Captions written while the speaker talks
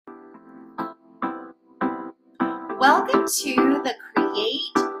Welcome to the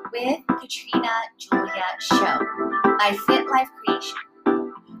Create with Katrina Julia show by Fit Life Creation,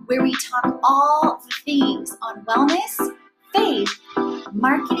 where we talk all the things on wellness, faith,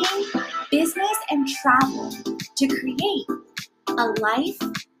 marketing, business, and travel to create a life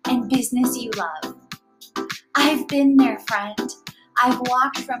and business you love. I've been there, friend. I've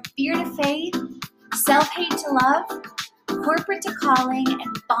walked from fear to faith, self-hate to love, corporate to calling,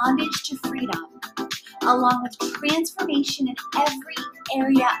 and bondage to freedom, along with transformation in every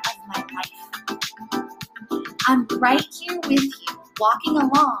area of my life. I'm right here with you, walking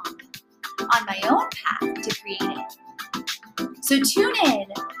along on my own path to creating. So tune in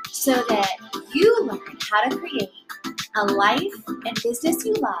so that you learn how to create a life and business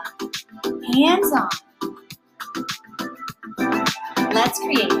you love, hands-on. Let's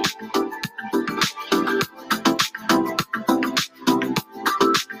create it.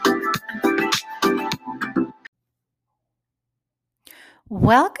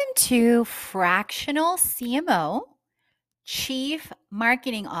 Welcome to Fractional CMO, Chief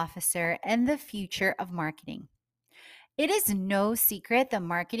Marketing Officer, and the future of marketing. It is no secret that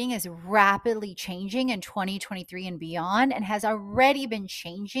marketing is rapidly changing in 2023 and beyond, and has already been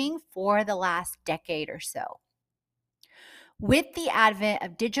changing for the last decade or so. With the advent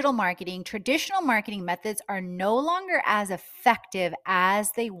of digital marketing, traditional marketing methods are no longer as effective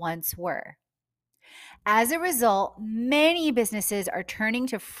as they once were. As a result, many businesses are turning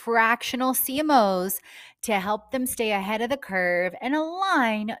to fractional CMOs to help them stay ahead of the curve and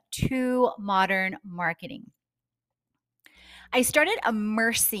align to modern marketing. I started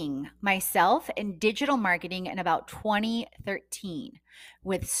immersing myself in digital marketing in about 2013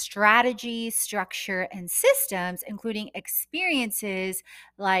 with strategy, structure, and systems, including experiences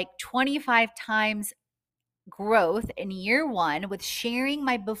like 25 times growth in year one with sharing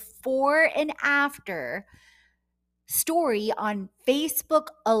my before and after story on Facebook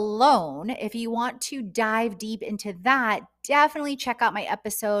alone. If you want to dive deep into that, definitely check out my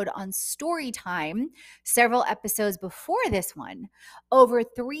episode on story time, several episodes before this one. Over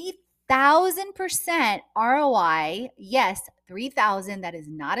 3,000% ROI. Yes, 3,000. That is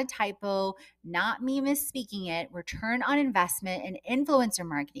not a typo, not me misspeaking it. Return on investment in influencer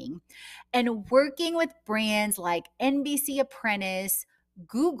marketing and working with brands like NBC Apprentice,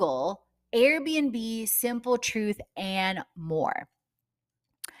 Google, Airbnb, Simple Truth, and more.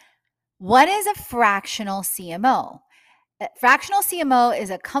 What is a fractional CMO? A fractional CMO is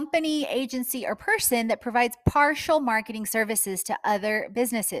a company, agency, or person that provides partial marketing services to other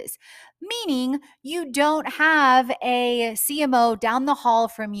businesses, meaning you don't have a CMO down the hall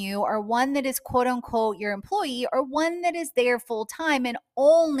from you, or one that is quote unquote your employee, or one that is there full time and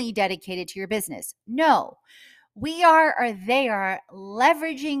only dedicated to your business. No. We are, or they are,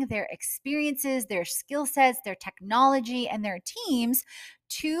 leveraging their experiences, their skill sets, their technology, and their teams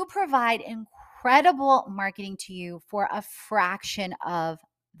to provide incredible marketing to you for a fraction of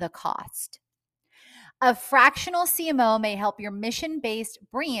the cost. A fractional CMO may help your mission-based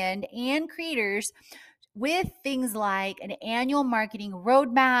brand and creators with things like an annual marketing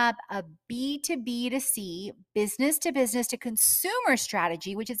roadmap, a B2B2C, business to business to consumer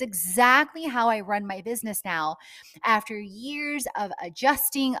strategy, which is exactly how I run my business now after years of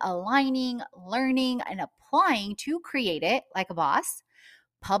adjusting, aligning, learning, and applying to create it like a boss,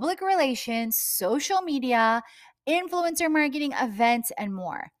 public relations, social media, influencer marketing, events, and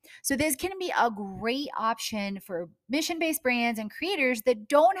more. So this can be a great option for mission-based brands and creators that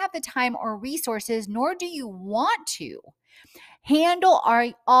don't have the time or resources, nor do you want to handle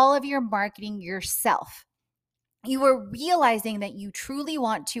all of your marketing yourself. You are realizing that you truly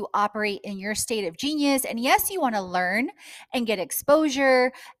want to operate in your state of genius. And yes, you want to learn and get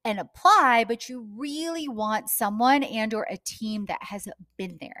exposure and apply, but you really want someone and or a team that has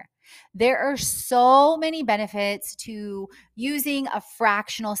been there. There are so many benefits to using a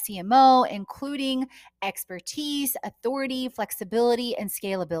fractional CMO, including expertise, authority, flexibility, and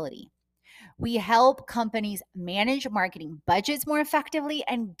scalability. We help companies manage marketing budgets more effectively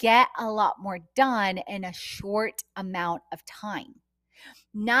and get a lot more done in a short amount of time.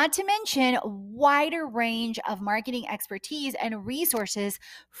 Not to mention a wider range of marketing expertise and resources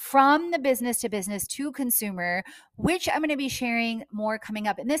from the business to business to consumer, which I'm going to be sharing more coming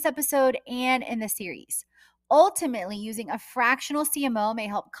up in this episode and in the series. Ultimately, using a fractional CMO may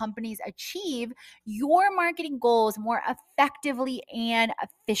help companies achieve your marketing goals more effectively and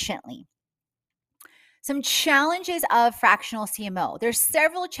efficiently. Some challenges of fractional CMO. There's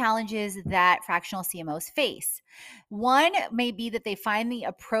several challenges that fractional CMOs face. One may be that they find the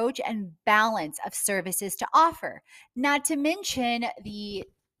approach and balance of services to offer, not to mention the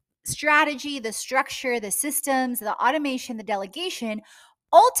strategy, the structure, the systems, the automation, the delegation,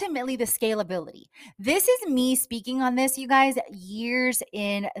 ultimately the scalability. This is me speaking on this, you guys, years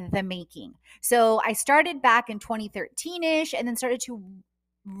in the making. So I started back in 2013-ish and then started to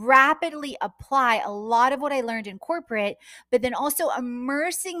rapidly apply a lot of what I learned in corporate, but then also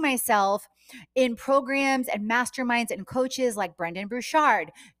immersing myself in programs and masterminds and coaches like Brendan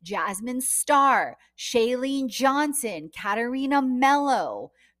Burchard, Jasmine Starr, Shailene Johnson, Katarina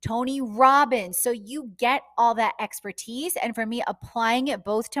Mello, Tony Robbins. So you get all that expertise. And for me, applying it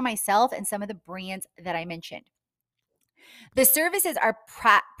both to myself and some of the brands that I mentioned. The services are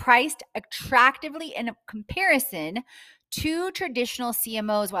priced attractively in comparison to traditional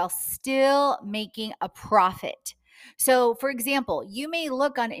CMOs while still making a profit. So, for example, you may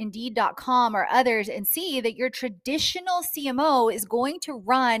look on Indeed.com or others and see that your traditional CMO is going to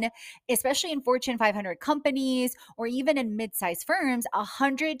run, especially in Fortune 500 companies or even in mid-sized firms,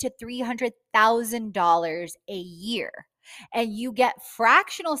 $100,000 to $300,000 a year. And you get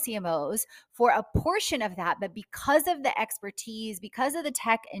fractional CMOs for a portion of that. But because of the expertise, because of the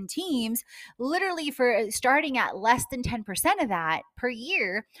tech and teams, literally for starting at less than 10% of that per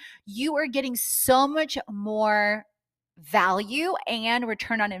year, you are getting so much more value and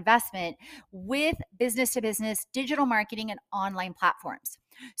return on investment with business to business digital marketing and online platforms.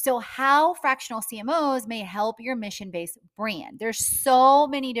 So, how fractional CMOs may help your mission based brand. There's so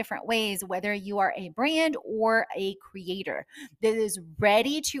many different ways, whether you are a brand or a creator that is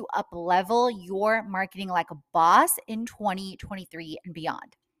ready to up level your marketing like a boss in 2023 and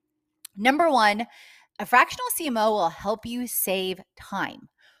beyond. Number one, a fractional CMO will help you save time.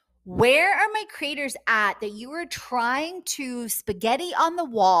 Where are my creators at that you are trying to spaghetti on the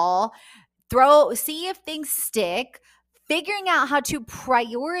wall, see if things stick, figuring out how to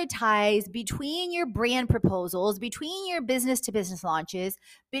prioritize between your brand proposals, between your business to business launches,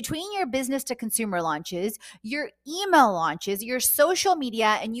 between your business to consumer launches, your email launches, your social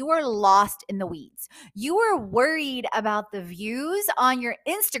media, and you are lost in the weeds. You are worried about the views on your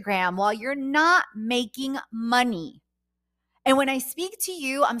Instagram while you're not making money. And when I speak to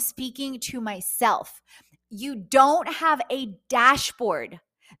you, I'm speaking to myself. You don't have a dashboard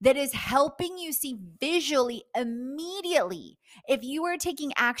that is helping you see visually immediately if you are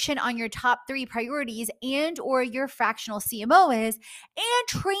taking action on your top 3 priorities and or your fractional CMO is, and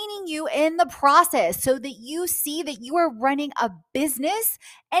training you in the process so that you see that you are running a business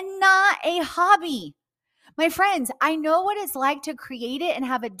and not a hobby. My friends, I know what it's like to create it and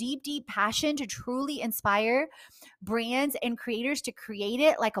have a deep, deep passion to truly inspire brands and creators to create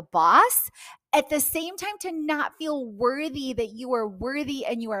it like a boss. At the same time, to not feel worthy that you are worthy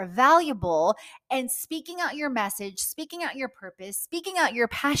and you are valuable, and speaking out your message, speaking out your purpose, speaking out your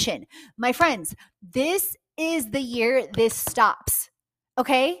passion. My friends, this is the year this stops.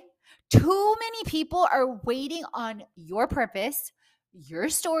 Okay? Too many people are waiting on your purpose, your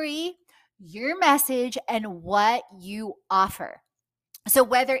story, your message, and what you offer. So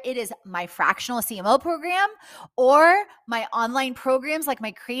whether it is my fractional CMO program or my online programs like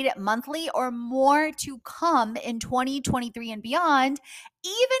my Create It Monthly or more to come in 2023 and beyond,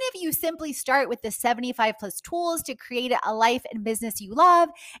 even if you simply start with the 75 plus tools to create a life and business you love,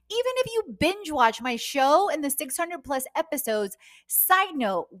 even if you binge watch my show and the 600 plus episodes, side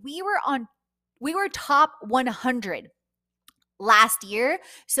note, we were top 100 last year.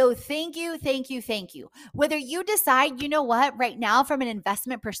 So thank you, thank you, thank you. Whether you decide, you know what, right now from an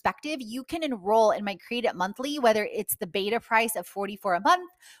investment perspective, you can enroll in my Create It Monthly, whether it's the beta price of $44 a month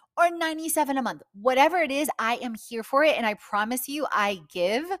or $97 a month, whatever it is, I am here for it. And I promise you, I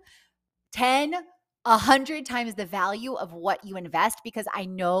give 10, 100 times the value of what you invest because I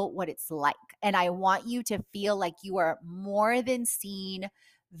know what it's like. And I want you to feel like you are more than seen,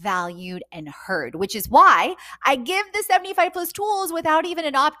 valued, and heard, which is why I give the 75 plus tools without even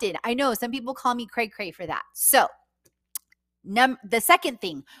an opt-in. I know some people call me cray cray for that. So the second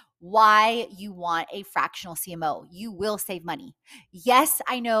thing, why you want a fractional CMO. You will save money. Yes,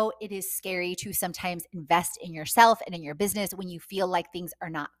 I know it is scary to sometimes invest in yourself and in your business when you feel like things are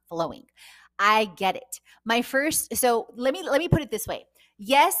not flowing. I get it. So let me put it this way.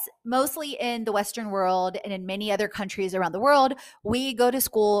 Yes, mostly in the Western world and in many other countries around the world, we go to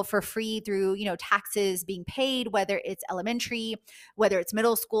school for free through, taxes being paid, whether it's elementary, whether it's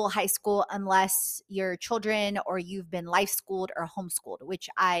middle school, high school, unless your children or you've been life schooled or homeschooled, which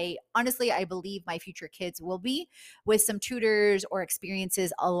I believe my future kids will be with some tutors or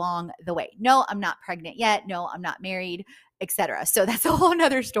experiences along the way. No, I'm not pregnant yet. No, I'm not married, etc. So that's a whole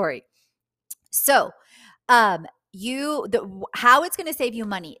nother story. So, how it's going to save you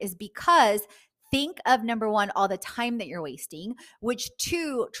money is because think of number one, all the time that you're wasting, which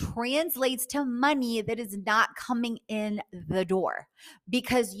two translates to money that is not coming in the door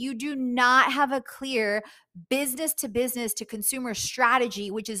because you do not have a clear business to consumer strategy,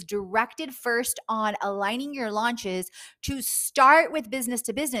 which is directed first on aligning your launches to start with business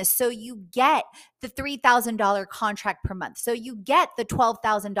to business. So you get the $3,000 contract per month. So you get the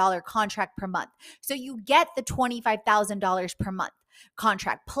 $12,000 contract per month. So you get the $25,000 per month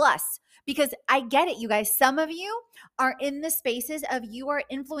contract plus. Because I get it, you guys. Some of you are in the spaces of you are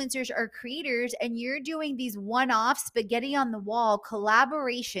influencers or creators and you're doing these one-off spaghetti on the wall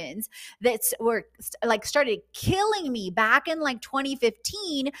collaborations that were like started killing me back in like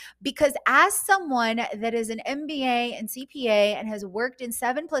 2015 because as someone that is an MBA and CPA and has worked in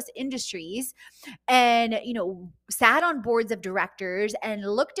 7+ industries and sat on boards of directors and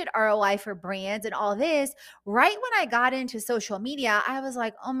looked at ROI for brands and all this, right when I got into social media, I was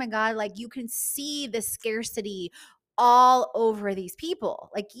like, oh my God, like you can see the scarcity all over these people.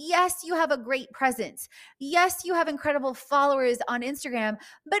 Like, yes, you have a great presence. Yes, you have incredible followers on Instagram,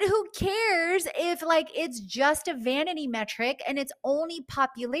 but who cares if like it's just a vanity metric and it's only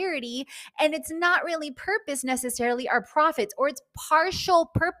popularity and it's not really purpose necessarily or profits, or it's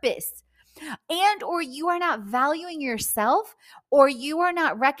partial purpose. And or you are not valuing yourself, or you are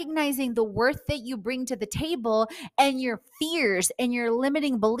not recognizing the worth that you bring to the table, and your fears and your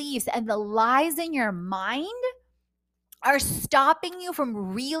limiting beliefs and the lies in your mind are stopping you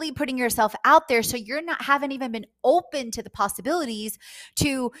from really putting yourself out there. So you're not haven't even been open to the possibilities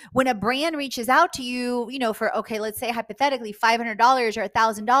to when a brand reaches out to you, for, okay, let's say hypothetically $500 or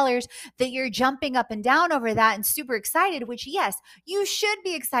 $1,000, that you're jumping up and down over that and super excited, which yes, you should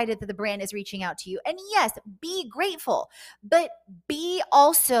be excited that the brand is reaching out to you. And yes, be grateful, but be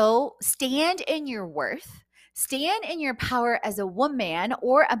also stand in your worth. Stand in your power as a woman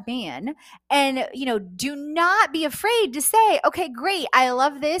or a man and, do not be afraid to say, okay, great. I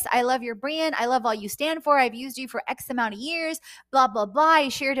love this. I love your brand. I love all you stand for. I've used you for X amount of years, blah, blah, blah. I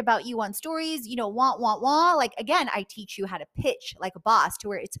shared about you on stories, wah. Like, again, I teach you how to pitch like a boss to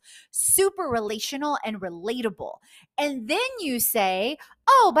where it's super relational and relatable. And then you say,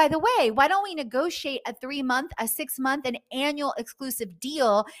 oh, by the way, why don't we negotiate a 3-month, a 6-month, an annual exclusive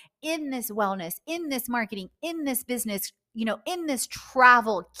deal in this wellness, in this marketing, in this business, in this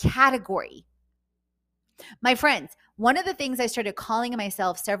travel category? My friends, one of the things I started calling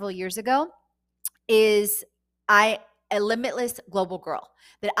myself several years ago is a limitless global girl,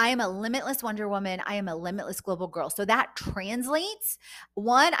 that I am a limitless Wonder Woman. I am a limitless global girl. So that translates,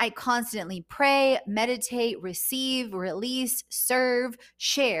 one, I constantly pray, meditate, receive, release, serve,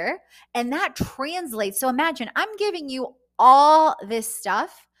 share, and that translates. So imagine I'm giving you all this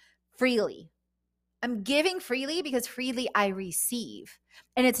stuff freely. I'm giving freely because freely I receive.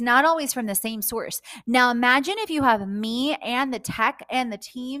 And it's not always from the same source. Now, imagine if you have me and the tech and the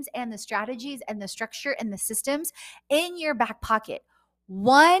teams and the strategies and the structure and the systems in your back pocket.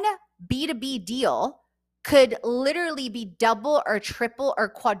 One B2B deal could literally be double or triple or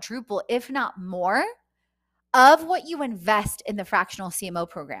quadruple, if not more, of what you invest in the fractional CMO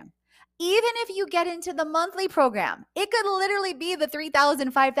program. Even if you get into the monthly program, it could literally be the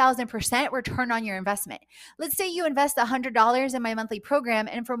 3,000, 5,000% return on your investment. Let's say you invest $100 in my monthly program,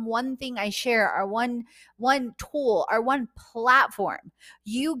 and from one thing I share, or one tool, or one platform,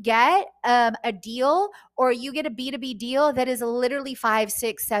 you get a deal, or you get a B2B deal that is literally 5,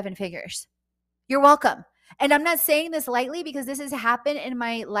 6, 7 figures. You're welcome. And I'm not saying this lightly because this has happened in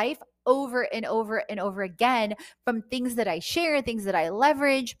my life over and over and over again, from things that I share, things that I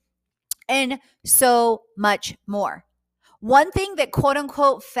leverage, and so much more. One thing that quote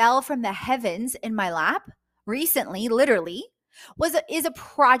unquote fell from the heavens in my lap recently, literally, is a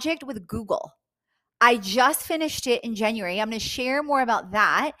project with Google. I just finished it in January. I'm going to share more about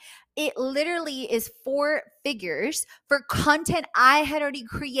that. It literally is 4 figures for content I had already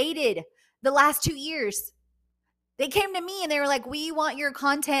created the last 2 years. They came to me and they were like, we want your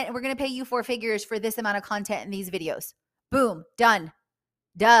content and we're going to pay you 4 figures for this amount of content in these videos. Boom, done.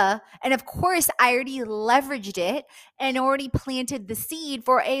 Duh. And of course, I already leveraged it and already planted the seed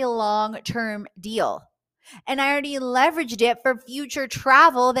for a long-term deal. And I already leveraged it for future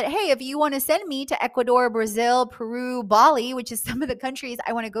travel that, hey, if you want to send me to Ecuador, Brazil, Peru, Bali, which is some of the countries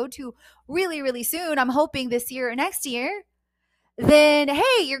I want to go to really, really soon, I'm hoping this year or next year, then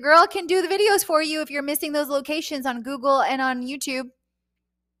hey, your girl can do the videos for you if you're missing those locations on Google and on YouTube.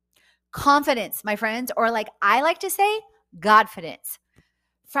 Confidence, my friends, or like I like to say, Godfidence.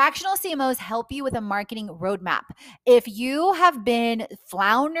 Fractional CMOs help you with a marketing roadmap. If you have been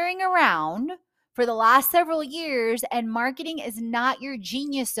floundering around for the last several years and marketing is not your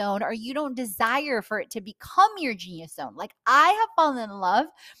genius zone, or you don't desire for it to become your genius zone. Like, I have fallen in love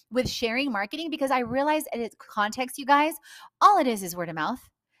with sharing marketing because I realized at its context, you guys, all it is word of mouth.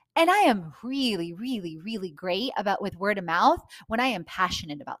 And I am really, really, really great about with word of mouth when I am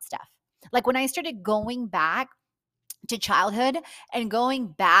passionate about stuff. Like when I started going back to childhood and going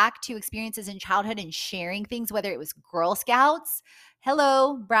back to experiences in childhood and sharing things, whether it was Girl Scouts,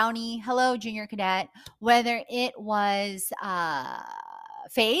 hello, Brownie, hello, Junior Cadet, whether it was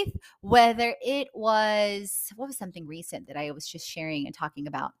faith, whether it was, what was something recent that I was just sharing and talking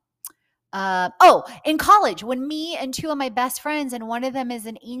about? In college, when me and two of my best friends, and one of them is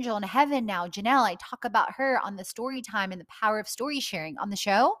an angel in heaven now, Janelle, I talk about her on the story time and the power of story sharing on the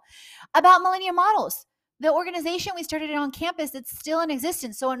show about Millennium Models. The organization we started on campus, it's still in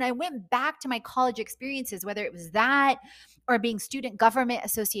existence. So when I went back to my college experiences, whether it was that or being student government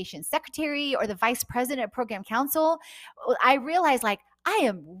association secretary or the vice president of program council, I realized like I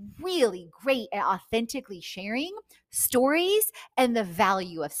am really great at authentically sharing stories and the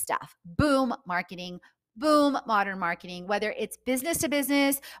value of stuff. Boom, marketing. Boom, modern marketing, whether it's business to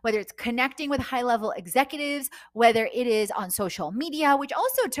business, whether it's connecting with high level executives, whether it is on social media, which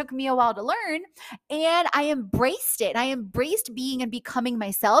also took me a while to learn. And I embraced it. I embraced being and becoming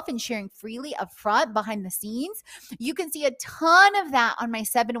myself and sharing freely up front behind the scenes. You can see a ton of that on my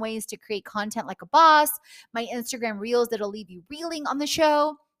 7 ways to create content like a boss, my Instagram reels that'll leave you reeling on the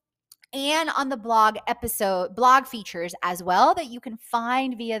show, and on the blog features as well that you can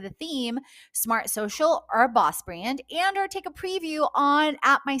find via the theme Smart Social or Boss Brand, and or take a preview on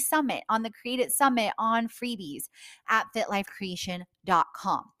at my summit, on the Create It Summit, on freebies at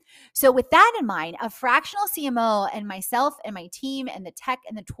fitlifecreation.com. So with that in mind, a fractional CMO and myself and my team and the tech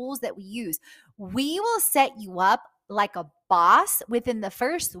and the tools that we use, we will set you up like a boss within the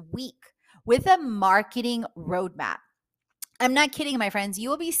first week with a marketing roadmap. I'm not kidding, my friends. You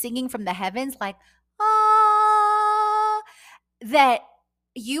will be singing from the heavens like, ah, that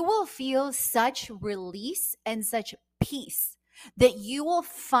you will feel such release and such peace that you will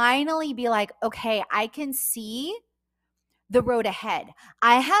finally be like, okay, I can see the road ahead.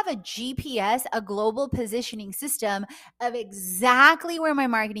 I have a GPS, a global positioning system of exactly where my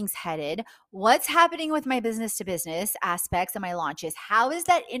marketing's headed, what's happening with my business to business aspects of my launches, how is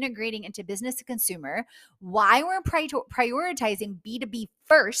that integrating into business to consumer, why we're prioritizing B2B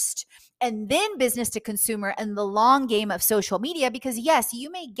first and then business to consumer and the long game of social media. Because yes, you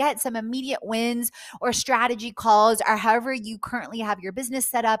may get some immediate wins or strategy calls or however you currently have your business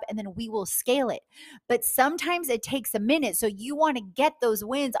set up, and then we will scale it. But sometimes it takes a minute. So you want to get those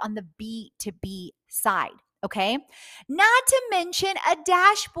wins on the B2B side. Okay. Not to mention a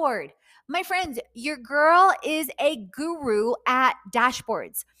dashboard. My friends, your girl is a guru at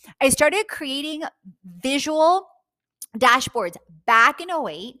dashboards. I started creating visual dashboards back in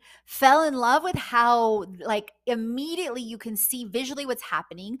 08, fell in love with how like immediately you can see visually what's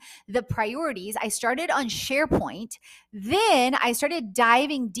happening, the priorities. I started on SharePoint. Then I started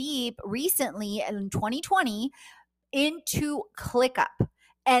diving deep recently in 2020 into ClickUp.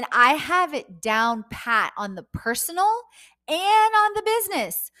 And I have it down pat on the personal and on the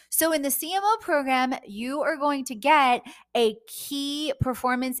business. So in the CMO program, you are going to get a key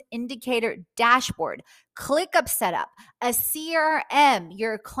performance indicator dashboard, ClickUp setup, a CRM,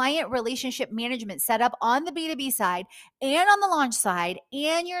 your client relationship management setup on the B2B side and on the launch side,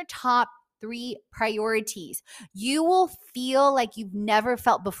 and your top 3 priorities. You will feel like you've never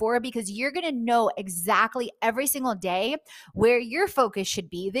felt before because you're going to know exactly every single day where your focus should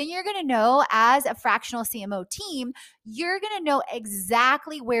be. Then you're going to know, as a fractional CMO team, you're going to know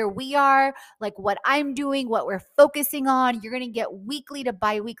exactly where we are, like what I'm doing, what we're focusing on. You're going to get weekly to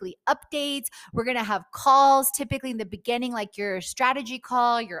bi-weekly updates. We're going to have calls typically in the beginning, like your strategy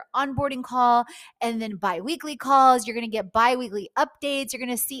call, your onboarding call, and then bi-weekly calls. You're going to get bi-weekly updates. You're going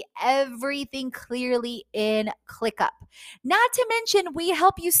to see everything clearly in ClickUp. Not to mention, we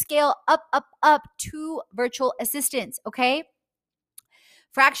help you scale up to virtual assistants, okay?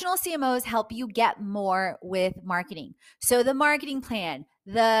 Fractional CMOs help you get more with marketing. So the marketing plan,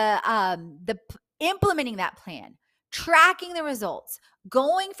 the implementing that plan, tracking the results,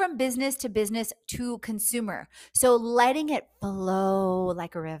 going from business to consumer. So letting it flow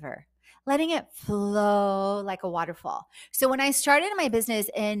like a river, letting it flow like a waterfall. So when I started my business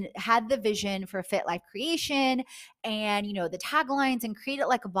and had the vision for Fit Life Creation and, you know, the taglines and Create It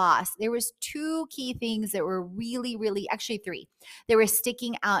Like a Boss, there was 2 key things that were really, really, actually 3, they were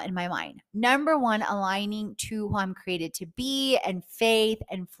sticking out in my mind. Number 1, aligning to who I'm created to be and faith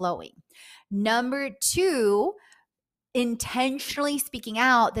and flowing. Number 2, intentionally speaking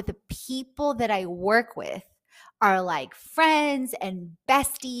out that the people that I work with are like friends and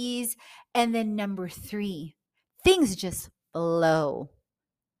besties. And then number three, things just flow.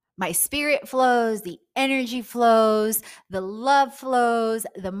 My spirit flows, the energy flows, the love flows,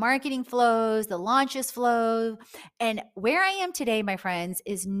 the marketing flows, the launches flow. And where I am today, my friends,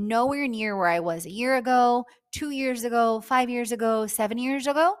 is nowhere near where I was a year ago, 2 years ago, 5 years ago, 7 years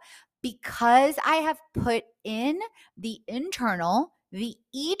ago, because I have put in the internal, the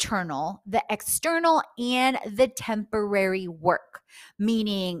eternal, the external, and the temporary work,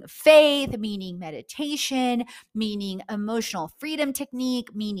 meaning faith, meaning meditation, meaning emotional freedom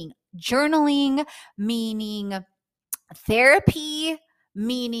technique, meaning journaling, meaning therapy,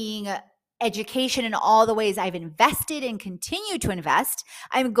 meaning education in all the ways I've invested and continue to invest.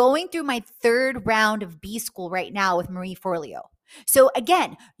 I'm going through my third round of B School right now with Marie Forleo. So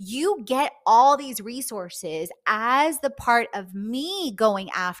again, you get all these resources as the part of me going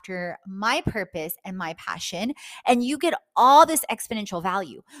after my purpose and my passion, and you get all this exponential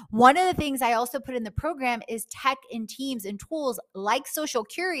value. One of the things I also put in the program is tech and teams and tools like Social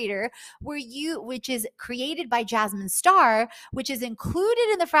Curator, which is created by Jasmine Star, which is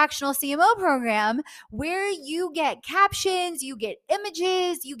included in the Fractional CMO program, where you get captions, you get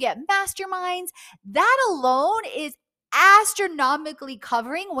images, you get masterminds. That alone is astronomically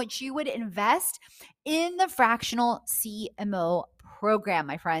covering what you would invest in the Fractional CMO program,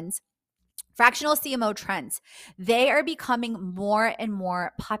 my friends. Fractional CMO trends. They are becoming more and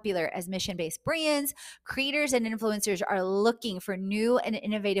more popular as mission-based brands, creators, and influencers are looking for new and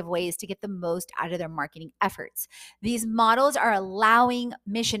innovative ways to get the most out of their marketing efforts. These models are allowing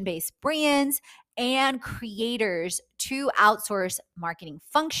mission-based brands and creators to outsource marketing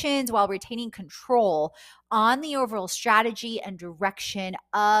functions while retaining control on the overall strategy and direction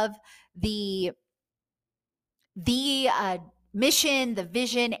of the mission, the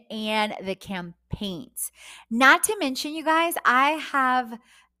vision, and the campaigns. Not to mention, you guys, I have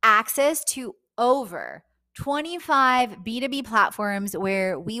access to over 25 B2B platforms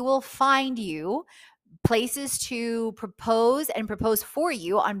where we will find you places to propose and propose for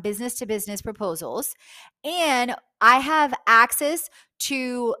you on business to business proposals. And I have access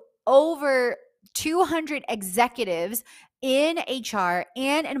to over 200 executives in HR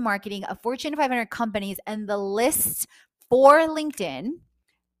and in marketing of Fortune 500 companies, and the lists for LinkedIn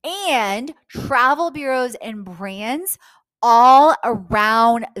and travel bureaus and brands all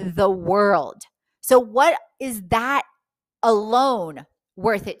around the world. So, what is that alone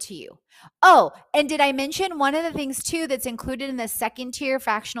worth it to you? Oh, and did I mention one of the things too that's included in the second tier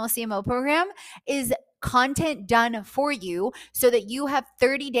Fractional CMO program is content done for you so that you have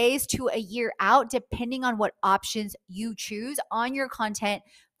 30 days to a year out, depending on what options you choose on your content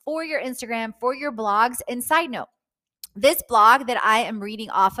for your Instagram, for your blogs. And side note, this blog that I am reading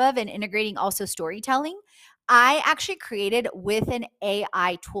off of and integrating also storytelling, I actually created with an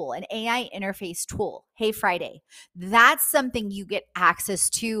AI tool, an AI interface tool. Hey Friday. That's something you get access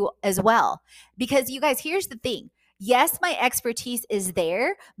to as well. Because you guys, here's the thing. Yes, my expertise is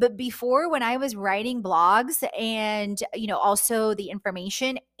there, but before, when I was writing blogs and, also the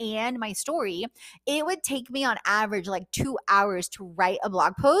information and my story, it would take me on average like 2 hours to write a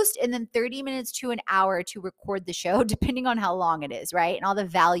blog post and then 30 minutes to an hour to record the show, depending on how long it is, right? And all the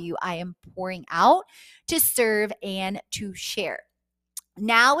value I am pouring out to serve and to share.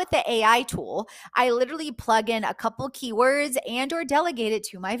 Now with the AI tool, I literally plug in a couple keywords and or delegate it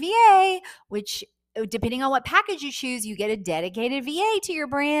to my VA, which depending on what package you choose, you get a dedicated VA to your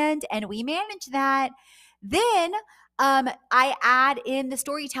brand, and we manage that. Then I add in the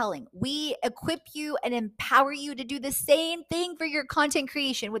storytelling. We equip you and empower you to do the same thing for your content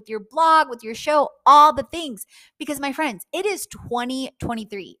creation with your blog, with your show, all the things. Because my friends, it is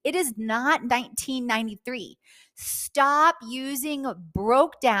 2023. It is not 1993. Stop using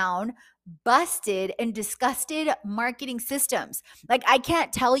broke down, busted, and disgusted marketing systems. Like, I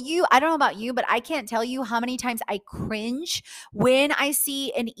can't tell you, I don't know about you, but I can't tell you how many times I cringe when I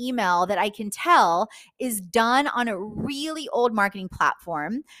see an email that I can tell is done on a really old marketing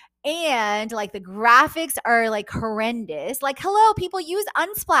platform. And like the graphics are like horrendous. Like, hello, people use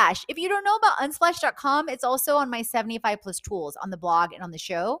Unsplash. If you don't know about unsplash.com, it's also on my 75 plus tools on the blog and on the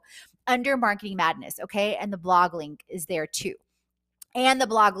show under Marketing Madness. Okay. And the blog link is there too. And the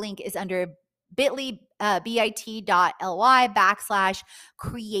blog link is under bit.ly, bit.ly/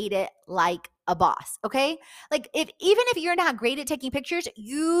 create it like a boss. Okay. Like, even if you're not great at taking pictures,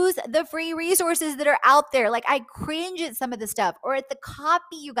 use the free resources that are out there. Like, I cringe at some of the stuff or at the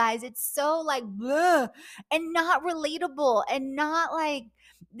copy, you guys. It's so like, bleh, and not relatable and not like,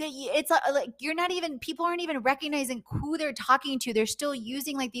 It's like you're not even, people aren't even recognizing who they're talking to. They're still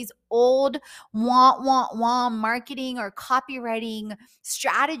using like these old wah marketing or copywriting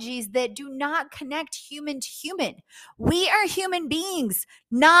strategies that do not connect human to human. We are human beings,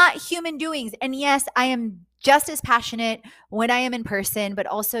 not human doings. And yes, I am just as passionate when I am in person, but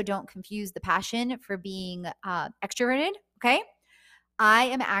also don't confuse the passion for being extroverted. Okay. I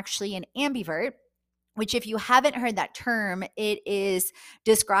am actually an ambivert, which, if you haven't heard that term, it is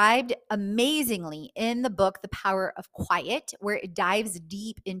described amazingly in the book, The Power of Quiet, where it dives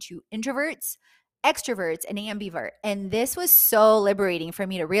deep into introverts, extroverts, and ambivert. And this was so liberating for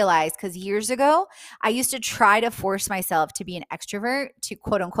me to realize, because years ago, I used to try to force myself to be an extrovert to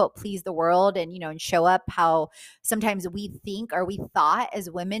quote unquote please the world and, and show up how sometimes we think or we thought as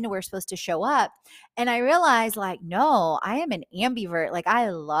women we're supposed to show up. And I realized, like, no, I am an ambivert. Like, I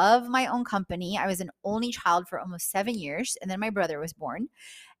love my own company. I was an only child for almost 7 years, and then my brother was born.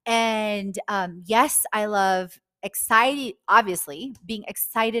 And yes, I love excited, obviously, being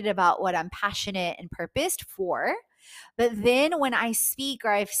excited about what I'm passionate and purposed for. But then when I speak,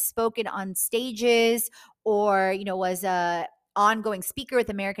 or I've spoken on stages, or, was a ongoing speaker with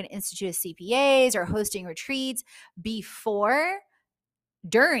American Institute of CPAs, or hosting retreats, before,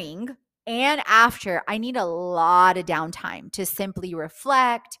 during, and after, I need a lot of downtime to simply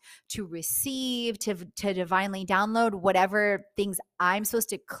reflect, to receive, to divinely download whatever things I'm supposed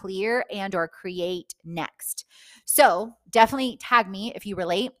to clear and or create next. So definitely tag me if you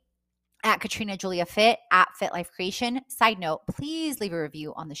relate, at Katrina Julia Fit, at Fit Life Creation. Side note, please leave a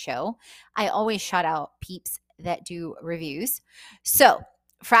review on the show. I always shout out peeps that do reviews. So,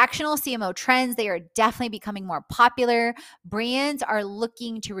 fractional CMO trends, they are definitely becoming more popular. Brands are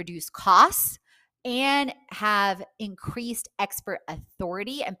looking to reduce costs and have increased expert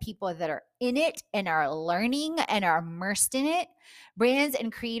authority and people that are in it and are learning and are immersed in it. Brands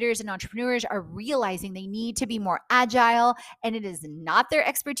and creators and entrepreneurs are realizing they need to be more agile, and it is not their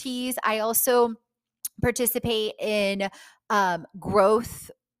expertise. I also participate in growth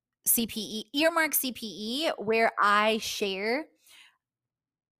CPE, earmark CPE, where I share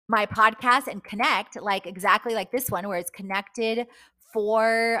my podcast and connect, like exactly like this one, where it's connected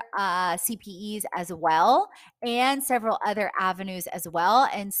for CPEs as well, and several other avenues as well.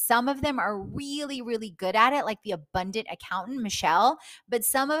 And some of them are really, really good at it, like the abundant accountant, Michelle. But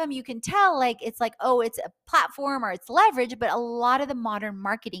some of them you can tell, like, it's like, oh, it's a platform or it's leverage, but a lot of the modern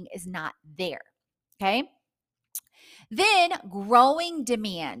marketing is not there. Okay. Then, growing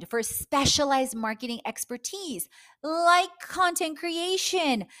demand for specialized marketing expertise like content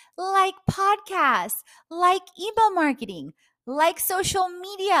creation, like podcasts, like email marketing, like social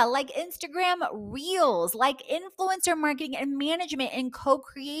media, like Instagram reels, like influencer marketing and management, and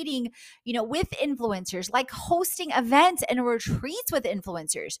co-creating, with influencers, like hosting events and retreats with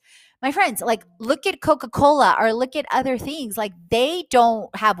influencers. My friends, like, look at Coca-Cola or look at other things. Like, they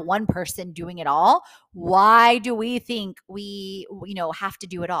don't have one person doing it all. Why do we think we, have to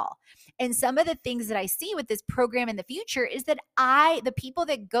do it all? And some of the things that I see with this program in the future is that the people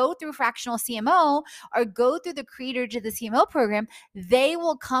that go through fractional CMO or go through the creator to the CMO program, they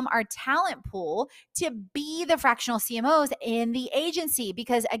will come our talent pool to be the fractional CMOs in the agency.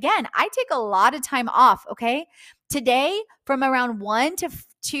 Because again, I take a lot of time off. Okay. Today, from around 1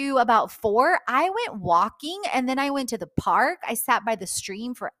 to about 4, I went walking, and then I went to the park. I sat by the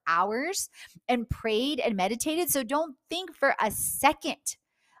stream for hours and prayed and meditated. So don't think for a second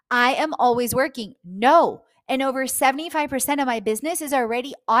I am always working. No. And over 75% of my business is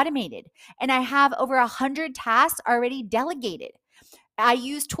already automated. And I have over 100 tasks already delegated. I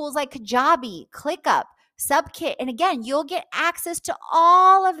use tools like Kajabi, ClickUp, Subkit. And again, you'll get access to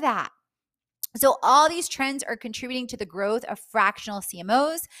all of that. So all these trends are contributing to the growth of fractional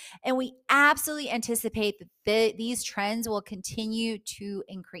CMOs, and we absolutely anticipate that these trends will continue to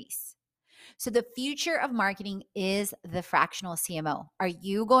increase. So the future of marketing is the fractional CMO. Are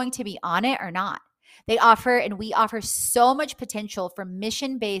you going to be on it or not? We offer so much potential for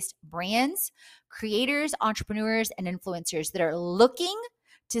mission-based brands, creators, entrepreneurs, and influencers that are looking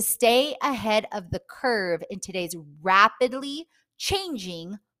to stay ahead of the curve in today's rapidly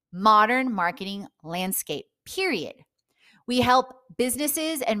changing modern marketing landscape, period. We help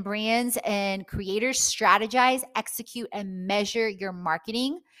businesses and brands and creators strategize, execute, and measure your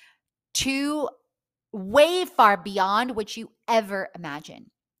marketing to way far beyond what you ever imagine.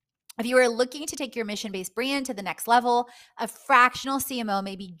 If you are looking to take your mission-based brand to the next level, a fractional CMO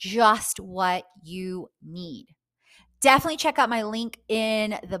may be just what you need. Definitely check out my link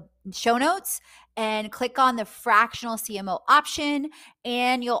in the show notes and click on the fractional CMO option.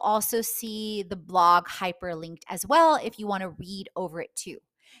 And you'll also see the blog hyperlinked as well if you want to read over it too.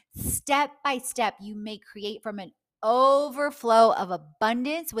 Step by step, you may create from an overflow of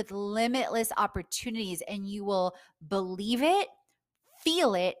abundance with limitless opportunities, and you will believe it,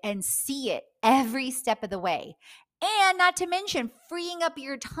 feel it, and see it every step of the way. And not to mention freeing up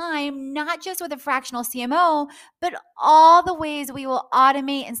your time, not just with a fractional CMO, but all the ways we will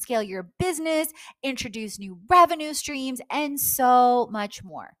automate and scale your business, introduce new revenue streams, and so much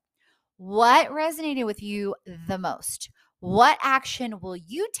more. What resonated with you the most? What action will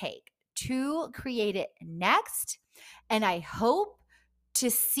you take to create it next? And I hope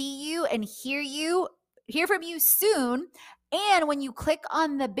to see you and hear from you soon. And when you click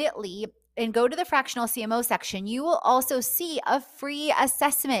on the bit.ly and go to the fractional CMO section, you will also see a free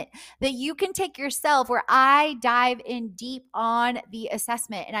assessment that you can take yourself, where I dive in deep on the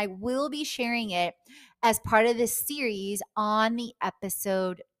assessment, and I will be sharing it as part of this series on the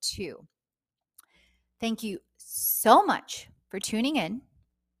episode 2. Thank you so much for tuning in.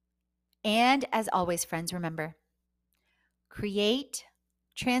 And as always, friends, remember, create,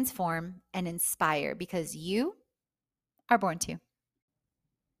 transform, and inspire, because you are born to.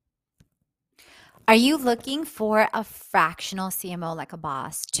 Are you looking for a fractional CMO like a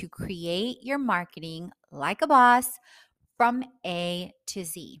boss to create your marketing like a boss from A to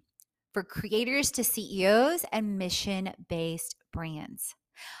Z, for creators to CEOs and mission-based brands?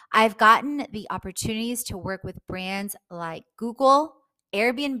 I've gotten the opportunities to work with brands like Google,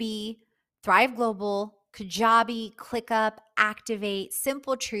 Airbnb, Thrive Global, Kajabi, ClickUp, Activate,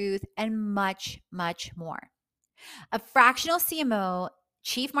 Simple Truth, and much, much more. A fractional CMO,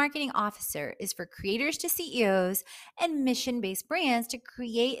 Chief Marketing Officer, is for creators to CEOs and mission-based brands to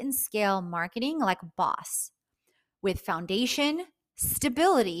create and scale marketing like a boss, with foundation,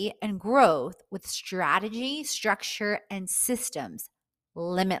 stability, and growth, with strategy, structure, and systems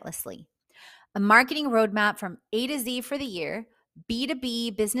limitlessly. A marketing roadmap from A to Z for the year,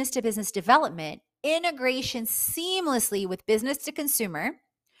 B2B, business to business development, integration seamlessly with business to consumer,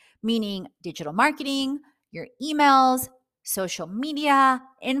 meaning digital marketing, your emails, social media,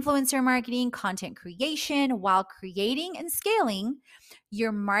 influencer marketing, content creation, while creating and scaling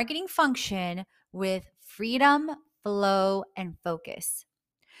your marketing function with freedom, flow, and focus.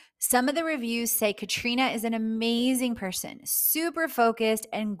 Some of the reviews say Katrina is an amazing person, super focused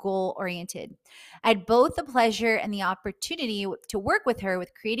and goal-oriented. I had both the pleasure and the opportunity to work with her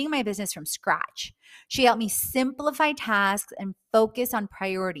with creating my business from scratch. She helped me simplify tasks and focus on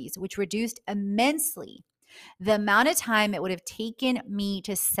priorities, which reduced immensely the amount of time it would have taken me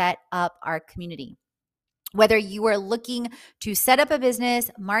to set up our community. Whether you are looking to set up a business,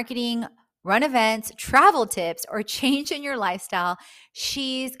 marketing, run events, travel tips, or change in your lifestyle,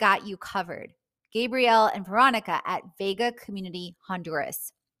 she's got you covered. Gabrielle and Veronica at Vega Community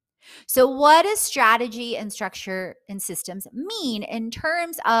Honduras. So what does strategy and structure and systems mean in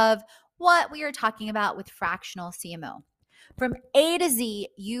terms of what we are talking about with fractional CMO? From A to Z,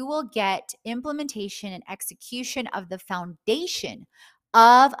 you will get implementation and execution of the foundation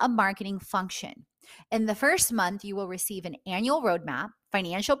of a marketing function. In the first month, you will receive an annual roadmap,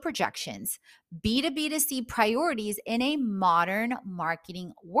 financial projections, B2B to C priorities in a modern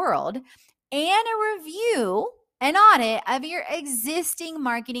marketing world, and a review, an audit of your existing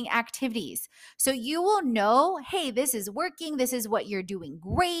marketing activities. So you will know, hey, this is working. This is what you're doing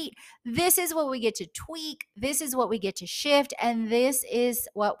great. This is what we get to tweak. This is what we get to shift. And this is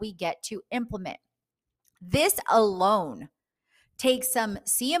what we get to implement. This alone takes some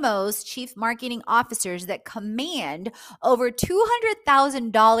CMOs, chief marketing officers, that command over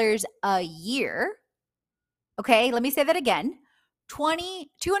 $200,000 a year. Okay, let me say that again.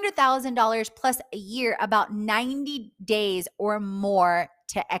 $200,000 plus a year, about 90 days or more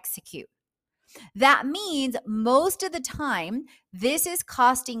to execute. That means most of the time, this is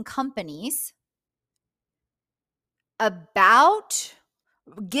costing companies about,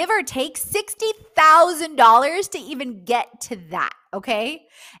 give or take, $60,000 to even get to that, okay?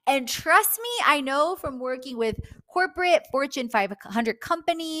 And trust me, I know from working with corporate Fortune 500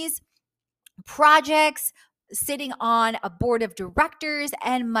 companies, projects, sitting on a board of directors,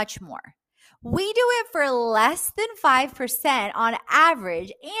 and much more. We do it for less than 5% on average,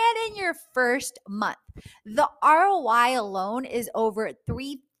 and in your first month. The ROI alone is over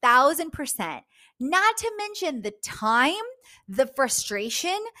 3,000%, not to mention the time, the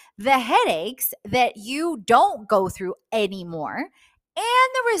frustration, the headaches that you don't go through anymore, and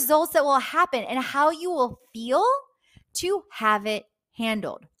the results that will happen and how you will feel to have it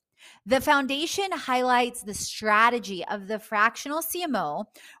handled. The foundation highlights the strategy of the fractional CMO,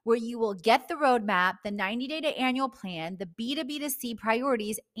 where you will get the roadmap, the 90-day to annual plan, the B2B2C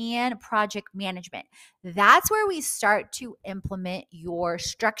priorities, and project management. That's where we start to implement your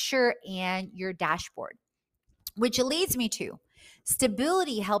structure and your dashboard, which leads me to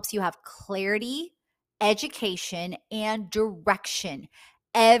stability helps you have clarity, education, and direction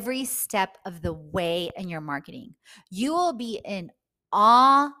every step of the way in your marketing. You will be in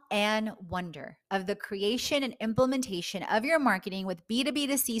awe and wonder of the creation and implementation of your marketing with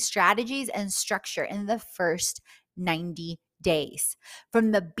B2B2C strategies and structure in the first 90 days.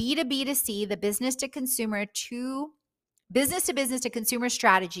 From the B2B2C, the business to business to consumer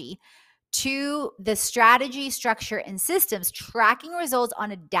strategy, to the strategy, structure, and systems tracking results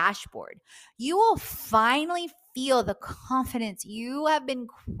on a dashboard, you will finally feel the confidence you have been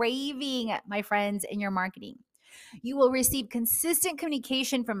craving, my friends, in your marketing. You will receive consistent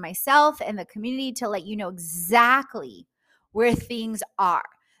communication from myself and the community to let you know exactly where things are.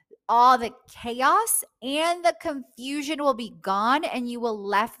 All the chaos and the confusion will be gone, and you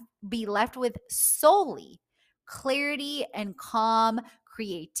will be left with solely clarity and calm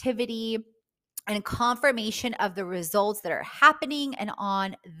creativity and confirmation of the results that are happening and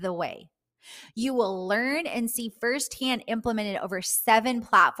on the way. You will learn and see firsthand implemented over 7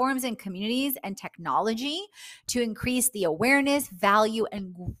 platforms and communities and technology to increase the awareness, value,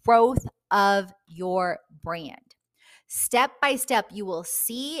 and growth of your brand. Step by step, you will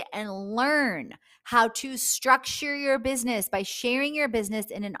see and learn how to structure your business by sharing your business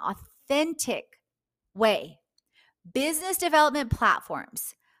in an authentic way. Business development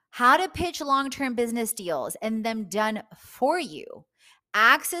platforms, how to pitch long-term business deals and them done for you.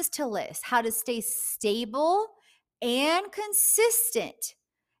 Access to lists, how to stay stable and consistent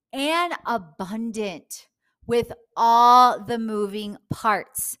and abundant with all the moving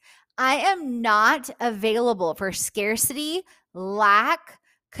parts. I am not available for scarcity, lack,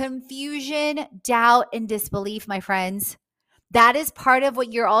 confusion, doubt, and disbelief, my friends. That is part of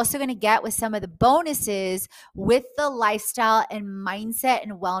what you're also going to get with some of the bonuses with the lifestyle and mindset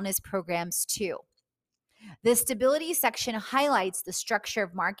and wellness programs too. The stability section highlights the structure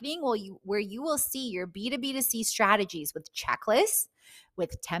of marketing where you will see your B2B2C strategies with checklists,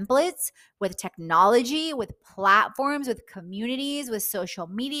 with templates, with technology, with platforms, with communities, with social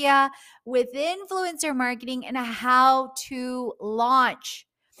media, with influencer marketing, and how to launch.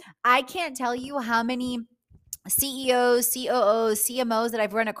 I can't tell you how many CEOs, COOs, CMOs that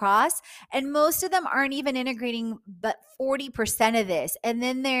I've run across, and most of them aren't even integrating but 40% of this. And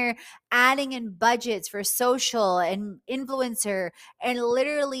then they're adding in budgets for social and influencer and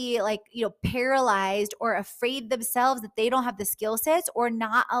literally paralyzed or afraid themselves that they don't have the skill sets or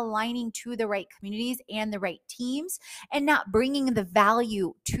not aligning to the right communities and the right teams and not bringing the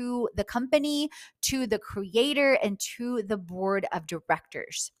value to the company, to the creator, and to the board of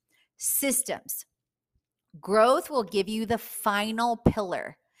directors. Systems. Growth will give you the final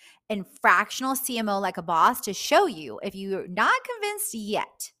pillar in fractional CMO like a boss to show you, if you're not convinced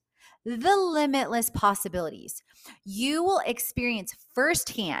yet, the limitless possibilities. You will experience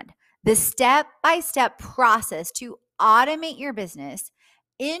firsthand the step-by-step process to automate your business,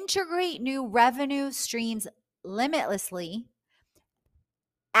 integrate new revenue streams limitlessly,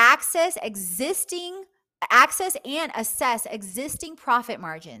 access and assess existing profit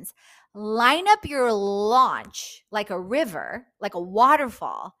margins, line up your launch like a river, like a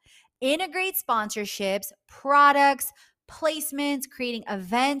waterfall, integrate sponsorships, products, placements, creating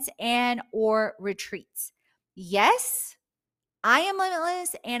events and or retreats. Yes, I am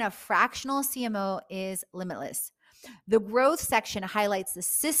limitless and a fractional CMO is limitless. The growth section highlights the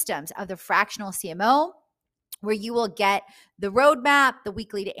systems of the fractional CMO, where you will get the roadmap, the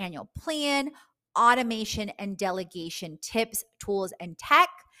weekly to annual plan, automation and delegation tips, tools, and tech,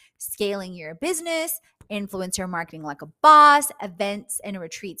 scaling your business, influencer marketing like a boss, events and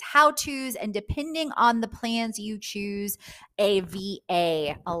retreats how-tos, and depending on the plans you choose, a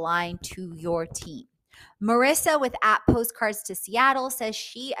VA aligned to your team. Marissa with At Postcards to Seattle says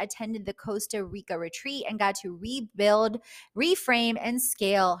she attended the Costa Rica retreat and got to rebuild, reframe, and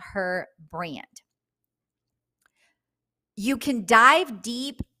scale her brand. You can dive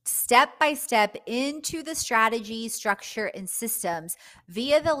deep, step by step, into the strategy, structure, and systems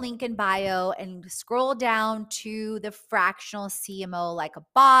via the link in bio and scroll down to the fractional CMO like a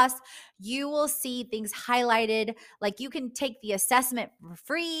boss. You will see things highlighted, like you can take the assessment for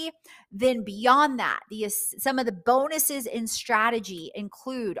free. Then beyond that, some of the bonuses in strategy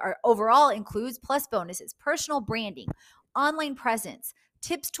includes plus bonuses, personal branding, online presence,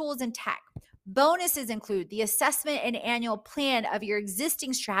 tips, tools, and tech, Bonuses include the assessment and annual plan of your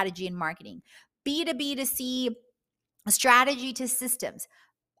existing strategy and marketing, B2B to C strategy to systems,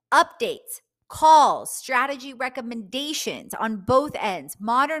 updates, calls, strategy recommendations on both ends,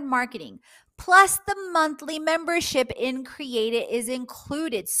 modern marketing, plus the monthly membership in Create It is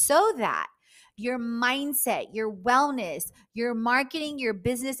included so that your mindset, your wellness, your marketing, your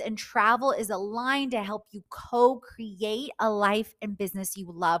business, and travel is aligned to help you co-create a life and business you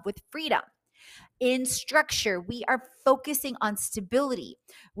love with freedom. In structure, we are focusing on stability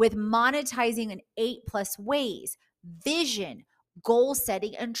with monetizing in 8+ ways: vision, goal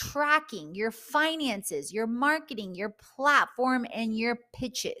setting and tracking, your finances, your marketing, your platform, and your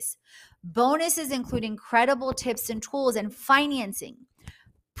pitches. Bonuses include incredible tips and tools and financing,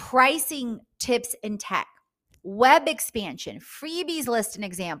 pricing tips and tech, web expansion, freebies list and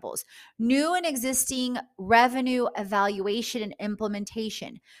examples, new and existing revenue evaluation and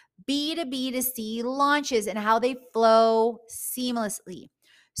implementation, B2B to C launches and how they flow seamlessly,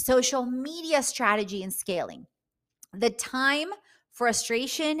 social media strategy and scaling, the time,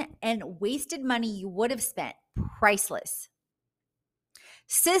 frustration, and wasted money you would have spent, priceless.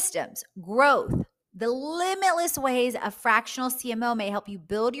 Systems, growth, the limitless ways a fractional CMO may help you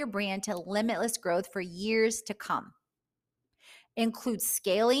build your brand to limitless growth for years to come. Includes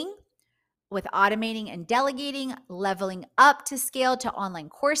scaling with automating and delegating, leveling up to scale to online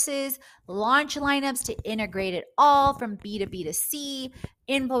courses, launch lineups to integrate it all from B2B to C,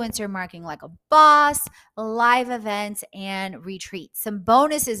 influencer marketing like a boss, live events, and retreats. Some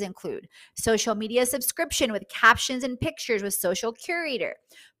bonuses include social media subscription with captions and pictures with Social Curator,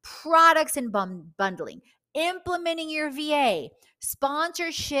 products and bundling, implementing your VA,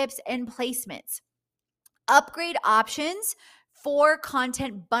 sponsorships and placements, upgrade options for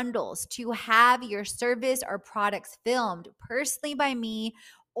content bundles to have your service or products filmed personally by me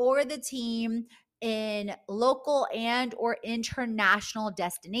or the team in local and or international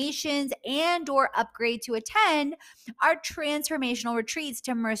destinations, and or upgrade to attend our transformational retreats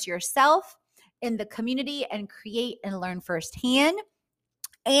to immerse yourself in the community and create and learn firsthand,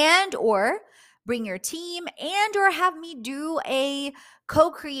 and or bring your team and or have me do a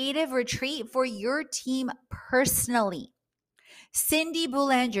co-creative retreat for your team personally. Cindy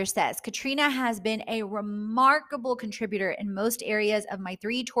Boulanger says, Katrina has been a remarkable contributor in most areas of my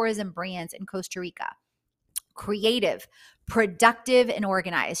 3 tourism brands in Costa Rica. Creative, productive, and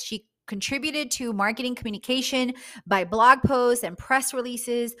organized. She contributed to marketing communication by blog posts and press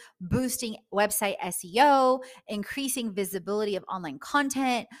releases, boosting website SEO, increasing visibility of online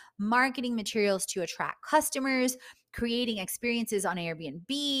content, marketing materials to attract customers, creating experiences on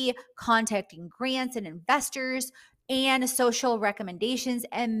Airbnb, contacting grants and investors, and social recommendations,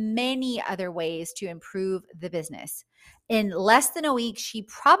 and many other ways to improve the business. In less than a week, she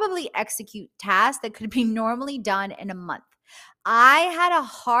probably execute tasks that could be normally done in a month. I had a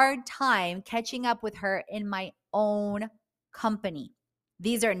hard time catching up with her in my own company.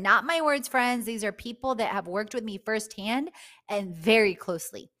 These are not my words, friends. These are people that have worked with me firsthand and very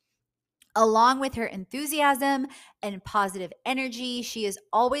closely. Along with her enthusiasm and positive energy, she is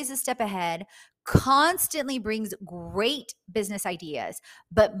always a step ahead, constantly brings great business ideas,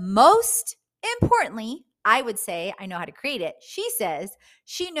 but most importantly, I would say I know how to create it. She says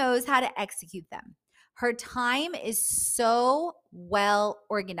she knows how to execute them. Her time is so well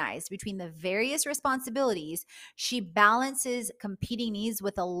organized between the various responsibilities. She balances competing needs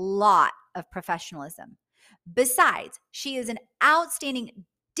with a lot of professionalism. Besides, she is an outstanding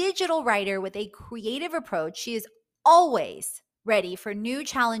digital writer with a creative approach. She is always ready for new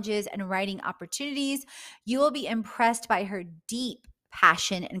challenges and writing opportunities. You will be impressed by her deep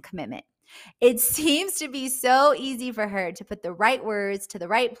passion and commitment. It seems to be so easy for her to put the right words to the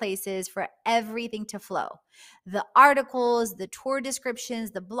right places for everything to flow. The articles, the tour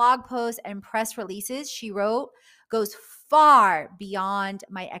descriptions, the blog posts, and press releases she wrote goes far beyond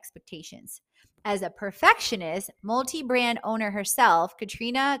my expectations. As a perfectionist, multi-brand owner herself,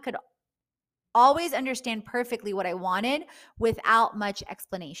 Katrina could always understand perfectly what I wanted without much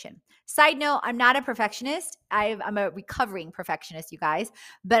explanation. Side note, I'm not a perfectionist. I'm a recovering perfectionist, you guys,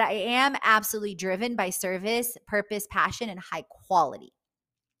 but I am absolutely driven by service, purpose, passion, and high quality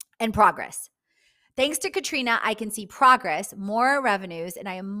and progress. Thanks to Katrina, I can see progress, more revenues, and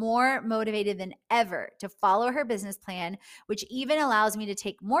I am more motivated than ever to follow her business plan, which even allows me to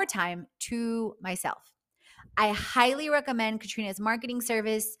take more time to myself. I highly recommend Katrina's marketing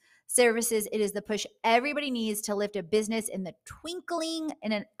services. It is the push everybody needs to lift a business in the twinkling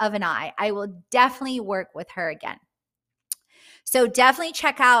of an eye. I will definitely work with her again. So definitely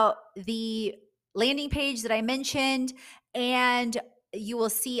check out the landing page that I mentioned, and You will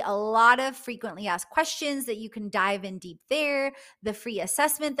see a lot of frequently asked questions that you can dive in deep there, the free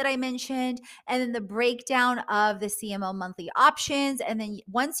assessment that I mentioned, and then the breakdown of the CMO monthly options. And then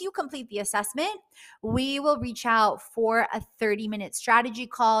once you complete the assessment, we will reach out for a 30-minute strategy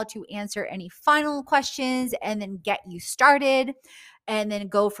call to answer any final questions and then get you started. And then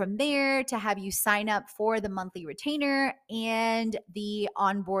go from there to have you sign up for the monthly retainer and the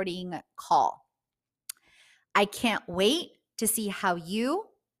onboarding call. I can't wait to see how you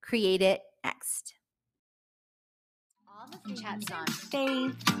create it next. All the free chats on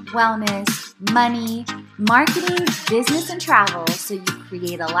faith, wellness, money, marketing, business, and travel, so you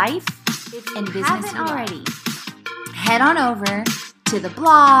create a life and business already. Head on over to the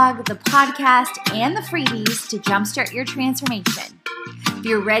blog, the podcast, and the freebies to jumpstart your transformation. If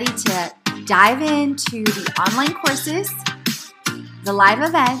you're ready to dive into the online courses, the live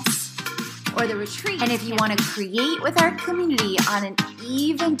events, or the retreat, and if you want to create with our community on an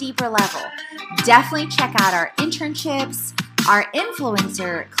even deeper level, definitely check out our internships, our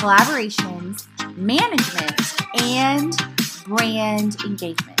influencer collaborations, management, and brand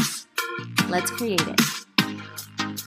engagement. Let's create it.